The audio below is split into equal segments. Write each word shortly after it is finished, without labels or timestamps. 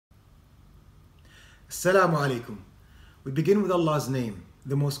Assalamu alaikum. We begin with Allah's name,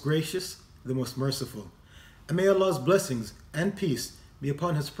 the most gracious, the most merciful. And may Allah's blessings and peace be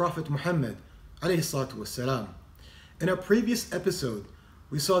upon His Prophet Muhammad alayhi salatu wassalam. In our previous episode,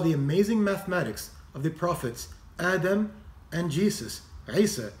 we saw the amazing mathematics of the prophets Adam and Jesus,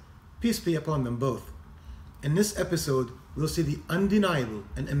 Isa, peace be upon them both. In this episode, we'll see the undeniable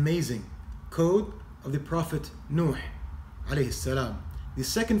and amazing code of the Prophet Nuh alayhi salam, the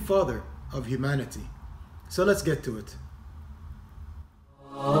second father of humanity. So let's get to it.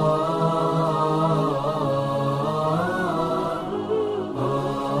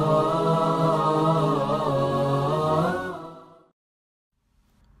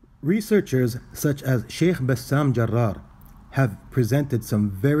 Researchers such as Sheikh Bassam Jarrar have presented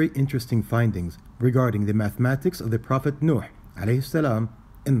some very interesting findings regarding the mathematics of the Prophet Nuh alayhi salam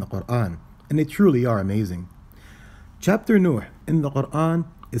in the Quran, and they truly are amazing. Chapter Nuh in the Quran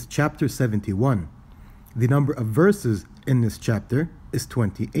is chapter 71. The number of verses in this chapter is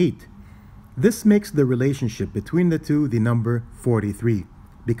 28. This makes the relationship between the two the number 43,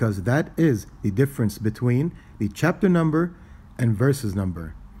 because that is the difference between the chapter number and verses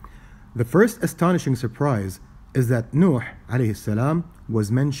number. The first astonishing surprise is that Nuh alayhi salam was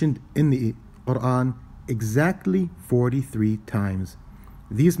mentioned in the Quran exactly 43 times.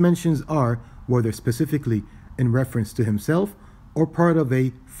 These mentions are whether specifically in reference to himself or part of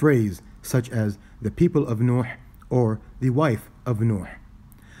a phrase such as the people of Nuh or the wife of Nuh.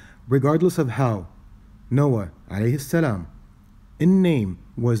 Regardless of how, Noah alayhi salam in name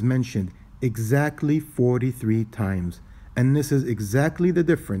was mentioned exactly 43 times, and this is exactly the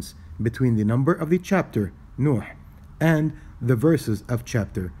difference between the number of the chapter Nuh and the verses of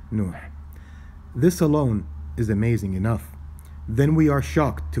chapter Nuh. This alone is amazing enough. Then we are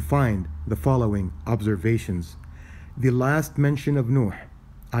shocked to find the following observations. The last mention of Nuh,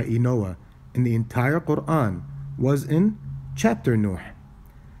 i.e. Noah, in the entire Quran was in chapter Nuh.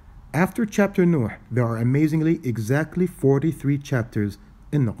 After chapter Nuh, there are amazingly exactly 43 chapters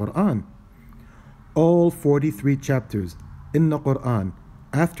in the Quran. All 43 chapters in the Quran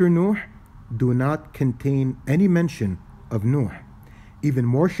after Nuh do not contain any mention of Nuh. Even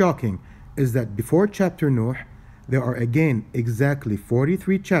more shocking is that before chapter Nuh, there are again exactly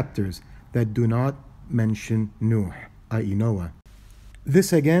 43 chapters that do not mention Nuh, i.e. Noah.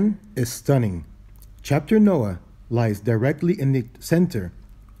 This again is stunning. Chapter Noah lies directly in the center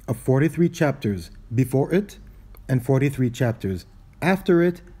of 43 chapters before it and 43 chapters after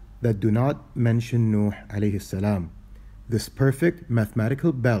it that do not mention Nuh alayhi salam. This perfect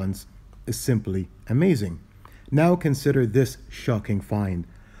mathematical balance is simply amazing. Now consider this shocking find.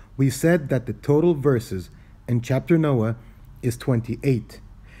 We said that the total verses in chapter Noah is 28.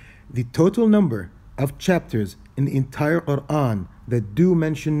 The total number of chapters in the entire Quran that do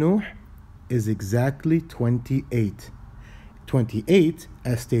mention Nuh is exactly 28. 28,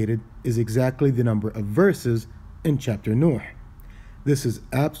 as stated, is exactly the number of verses in chapter Nuh. This is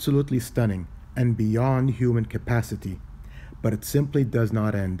absolutely stunning and beyond human capacity, but it simply does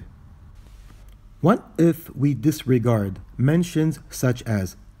not end. What if we disregard mentions such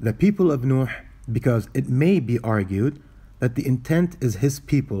as the people of Nuh, because it may be argued that the intent is his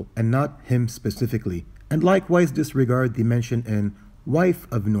people and not him specifically, and likewise disregard the mention in wife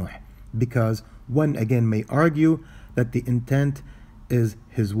of Nuh, because one again may argue that the intent is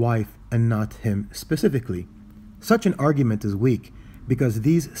his wife and not him specifically. Such an argument is weak, because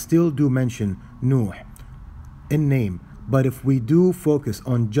these still do mention Nuh in name, but if we do focus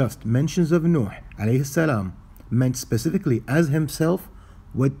on just mentions of Nuh alayhi salam meant specifically as himself,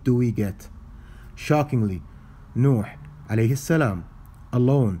 what do we get? Shockingly, Nuh alayhi salam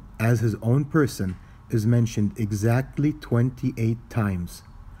alone as his own person is mentioned exactly 28 times.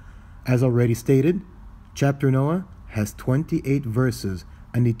 As already stated, chapter Noah has 28 verses,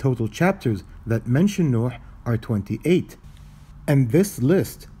 and the total chapters that mention Nuh are 28. And this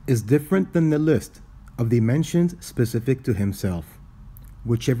list is different than the list of the mentions specific to himself.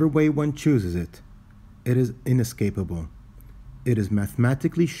 Whichever way one chooses it, it is inescapable. It is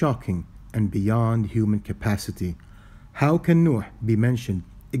mathematically shocking and beyond human capacity. How can Nuh be mentioned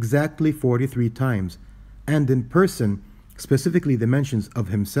exactly 43 times, and in person, specifically the mentions of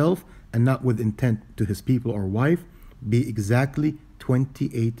himself and not with intent to his people or wife, be exactly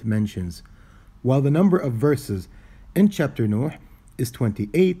 28 mentions, while the number of verses in chapter Nuh is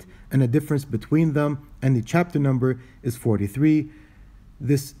 28 and the difference between them and the chapter number is 43?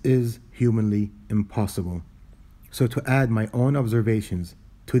 This is humanly impossible. So to add my own observations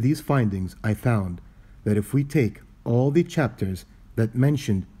to these findings, I found that if we take all the chapters that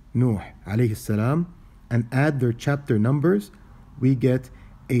mentioned Nuh alayhi salam and add their chapter numbers, we get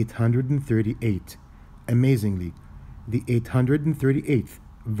 838. Amazingly, the 838th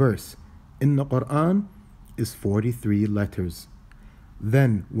verse in the Quran is 43 letters.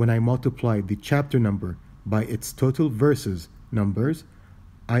 Then, when I multiplied the chapter number by its total verses numbers,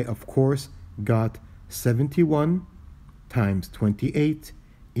 I of course got 71 times 28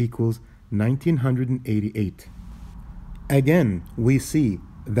 equals 1988. Again, we see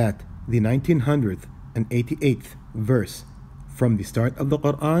that the 1988th verse from the start of the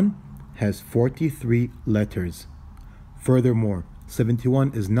Quran has 43 letters. Furthermore,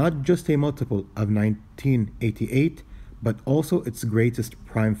 71 is not just a multiple of 1988, but also its greatest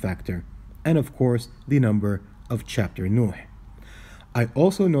prime factor, and of course the number of chapter Nuh. I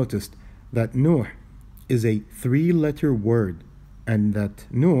also noticed that Nuh is a 3-letter word, and that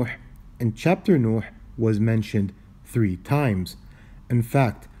Nuh in chapter Nuh was mentioned 3 times. In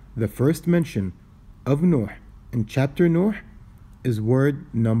fact, the first mention of Nuh in chapter Nuh is word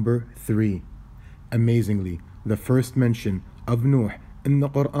number 3. Amazingly, the first mention of Nuh in the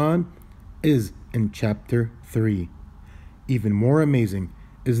Quran is in chapter 3. Even more amazing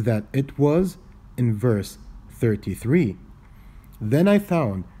is that it was in verse 33. Then I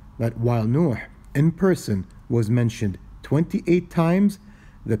found that while Nuh in person was mentioned 28 times,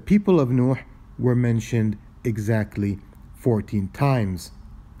 the people of Nuh were mentioned exactly 14 times.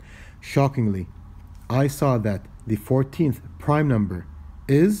 Shockingly, I saw that the 14th prime number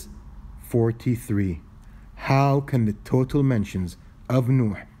is 43. How can the total mentions of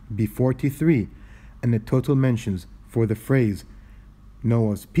Nuh be 43 and the total mentions for the phrase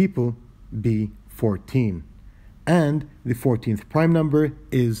Noah's people be 14? And the 14th prime number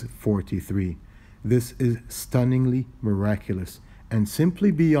is 43. This is stunningly miraculous and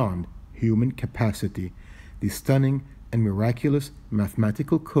simply beyond human capacity. The stunning and miraculous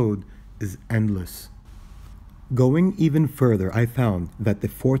mathematical code is endless. Going even further, I found that the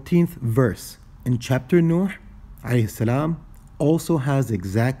 14th verse in chapter Nuh alayhi salam also has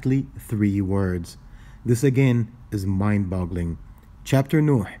exactly 3 words. This again is mind-boggling. Chapter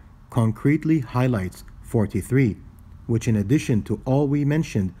Nuh concretely highlights 43, which in addition to all we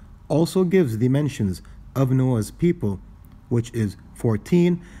mentioned also gives the mentions of Noah's people, which is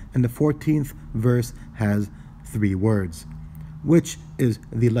 14, and the 14th verse has 3 words, which is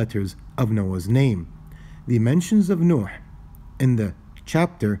the letters of Noah's name. The mentions of Nuh in the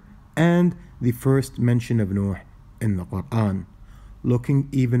chapter and the first mention of Nuh in the Quran. Looking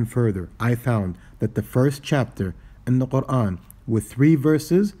even further, I found that the first chapter in the Quran with 3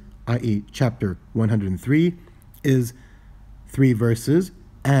 verses, i.e. chapter 103, is 3 verses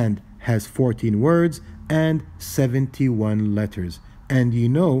and has 14 words and 71 letters. And you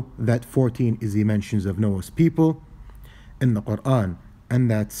know that 14 is the mentions of Noah's people in the Quran, and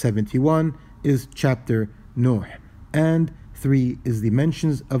that 71 is chapter Nuh, and 3 is the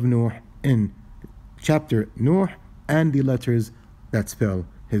mentions of Nuh in chapter Nuh and the letters that spell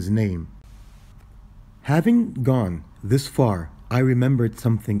his name. Having gone this far, I remembered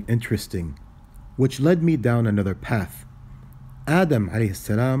something interesting, which led me down another path. Adam alayhi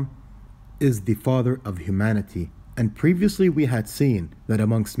salam is the father of humanity, and previously we had seen that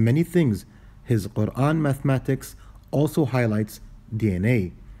amongst many things, his Quran mathematics also highlights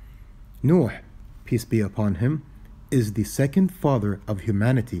DNA. Nuh, peace be upon him, is the second father of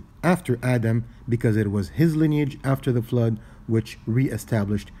humanity after Adam, because it was his lineage after the flood which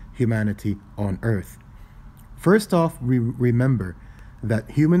re-established humanity on earth. First off, we remember that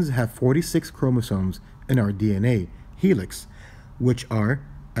humans have 46 chromosomes in our DNA helix, which are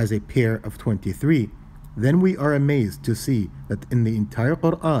as a pair of 23. Then we are amazed to see that in the entire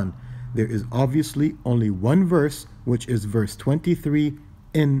Quran there is obviously only one verse, which is verse 23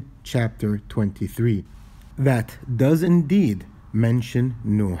 in chapter 23, that does indeed mention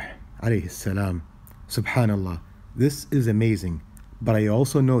Nuh alayhi salam. Subhanallah, this is amazing. But I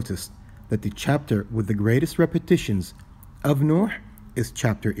also noticed that the chapter with the greatest repetitions of Nuh is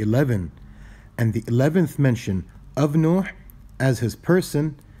chapter 11, and the 11th mention of Nuh as his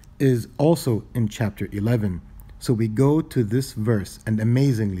person is also in chapter 11. So we go to this verse, and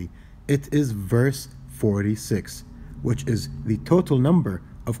amazingly, it is verse 46, which is the total number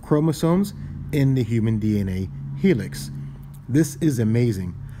of chromosomes in the human DNA helix. This is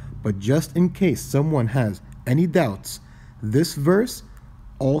amazing, but just in case someone has any doubts, this verse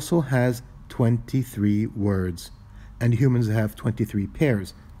also has 23 words, and humans have 23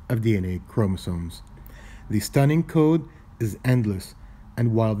 pairs of DNA chromosomes. The stunning code is endless,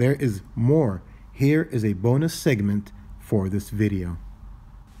 and while there is more, here is a bonus segment for this video.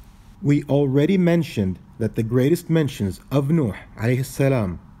 We already mentioned that the greatest mentions of Nuh alayhi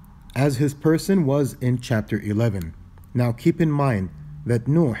salam as his person was in chapter 11. Now keep in mind that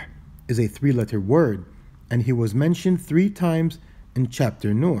Nuh is a 3-letter word, and he was mentioned 3 times in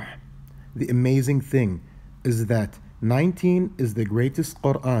chapter Nuh. The amazing thing is that 19 is the greatest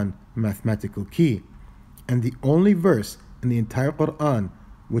Quran mathematical key, and the only verse in the entire Quran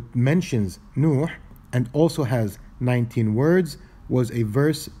which mentions Nuh and also has 19 words was a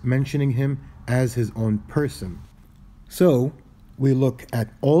verse mentioning him as his own person. So we look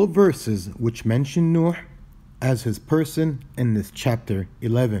at all verses which mention Nuh as his person in this chapter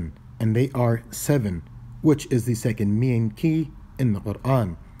 11, and they are 7, which is the second main key in the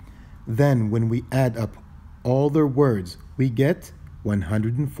Quran. Then when we add up all their words, we get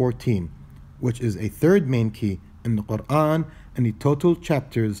 114, which is a third main key in the Quran and the total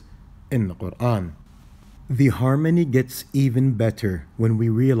chapters in the Quran. The harmony gets even better when we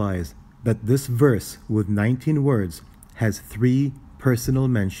realize that this verse with 19 words has 3 personal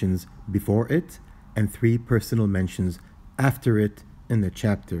mentions before it and 3 personal mentions after it in the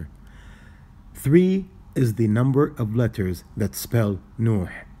chapter. 3 is the number of letters that spell Nuh,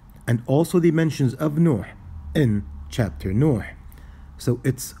 and also the mentions of Nuh in chapter Nuh. So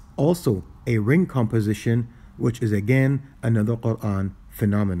it's also a ring composition, which is again another Quran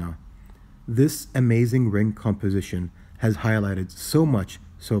phenomena. This amazing ring composition has highlighted so much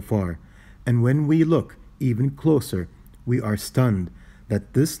so far, and when we look even closer, we are stunned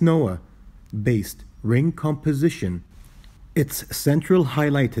that this Noah-based ring composition, its central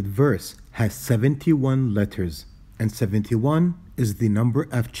highlighted verse has 71 letters, and 71 is the number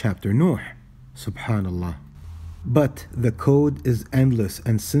of chapter Nuh. Subhanallah. But the code is endless,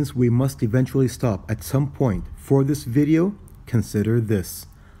 and since we must eventually stop at some point for this video, consider this.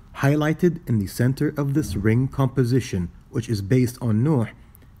 Highlighted in the center of this ring composition, which is based on Nuh,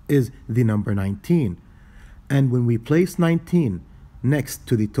 is the number 19. And when we place 19 next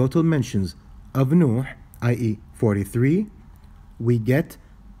to the total mentions of Nuh, i.e. 43, we get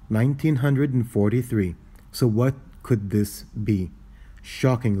 1943. So what could this be?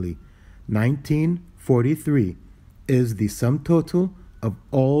 Shockingly, 1943 is the sum total of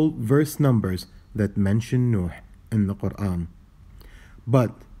all verse numbers that mention Nuh in the Quran.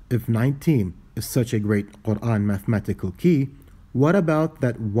 But if 19 is such a great Quran mathematical key, what about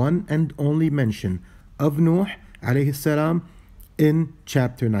that one and only mention of Nuh alayhi salam in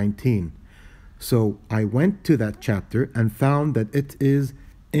chapter 19? So I went to that chapter and found that it is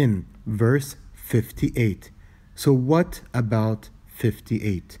in verse 58. So what about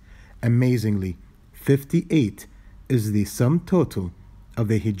 58? Amazingly, 58 is the sum total of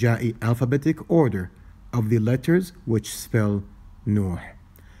the Hija'i alphabetic order of the letters which spell Nuh.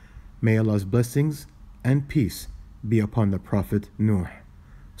 May Allah's blessings and peace be upon the Prophet Nuh.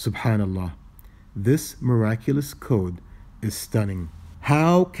 Subhanallah, this miraculous code is stunning.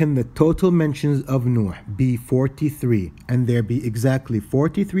 How can the total mentions of Nuh be 43 and there be exactly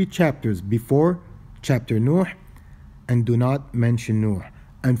 43 chapters before chapter Nuh and do not mention Nuh,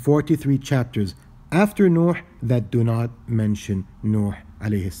 and 43 chapters after Nuh that do not mention Nuh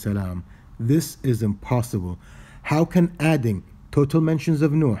alayhi salam? This is impossible. How can adding total mentions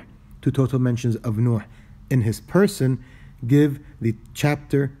of Nuh to total mentions of Nuh in his person give the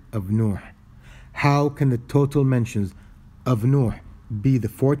chapter of Nuh? How can the total mentions of Nuh be the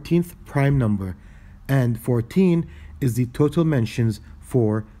 14th prime number, and 14 is the total mentions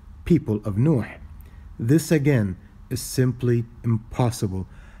for people of Nuh? This again is simply impossible.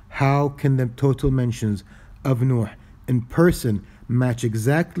 How can the total mentions of Nuh in person match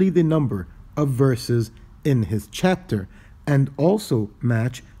exactly the number of verses in his chapter, and also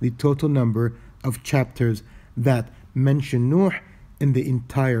match the total number of chapters that mention Nuh in the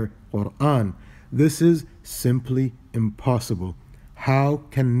entire Quran? This is simply impossible. How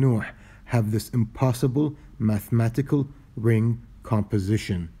can Nuh have this impossible mathematical ring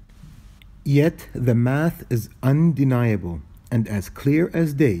composition? Yet the math is undeniable and as clear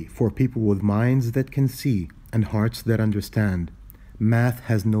as day for people with minds that can see and hearts that understand. Math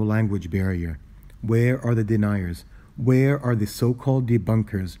has no language barrier. Where are the deniers? Where are the so-called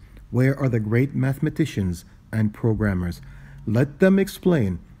debunkers? Where are the great mathematicians and programmers? Let them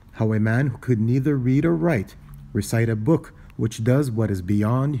explain how a man who could neither read or write recite a book which does what is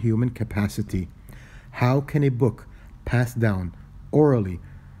beyond human capacity. How can a book passed down orally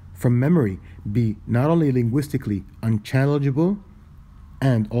from memory be not only linguistically unchallengeable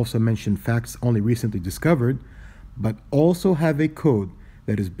and also mention facts only recently discovered, but also have a code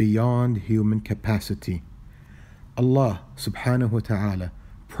that is beyond human capacity? Allah subhanahu wa ta'ala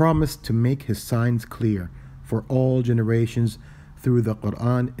promised to make his signs clear for all generations through the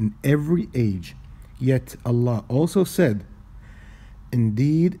Quran in every age. Yet Allah also said,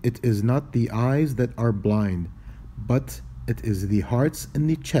 "Indeed, it is not the eyes that are blind, but it is the hearts and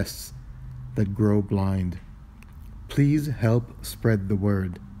the chests that grow blind. Please help spread the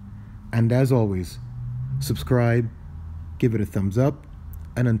word. And as always, subscribe, give it a thumbs up,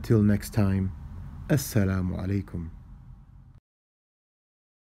 and until next time, Assalamu alaikum.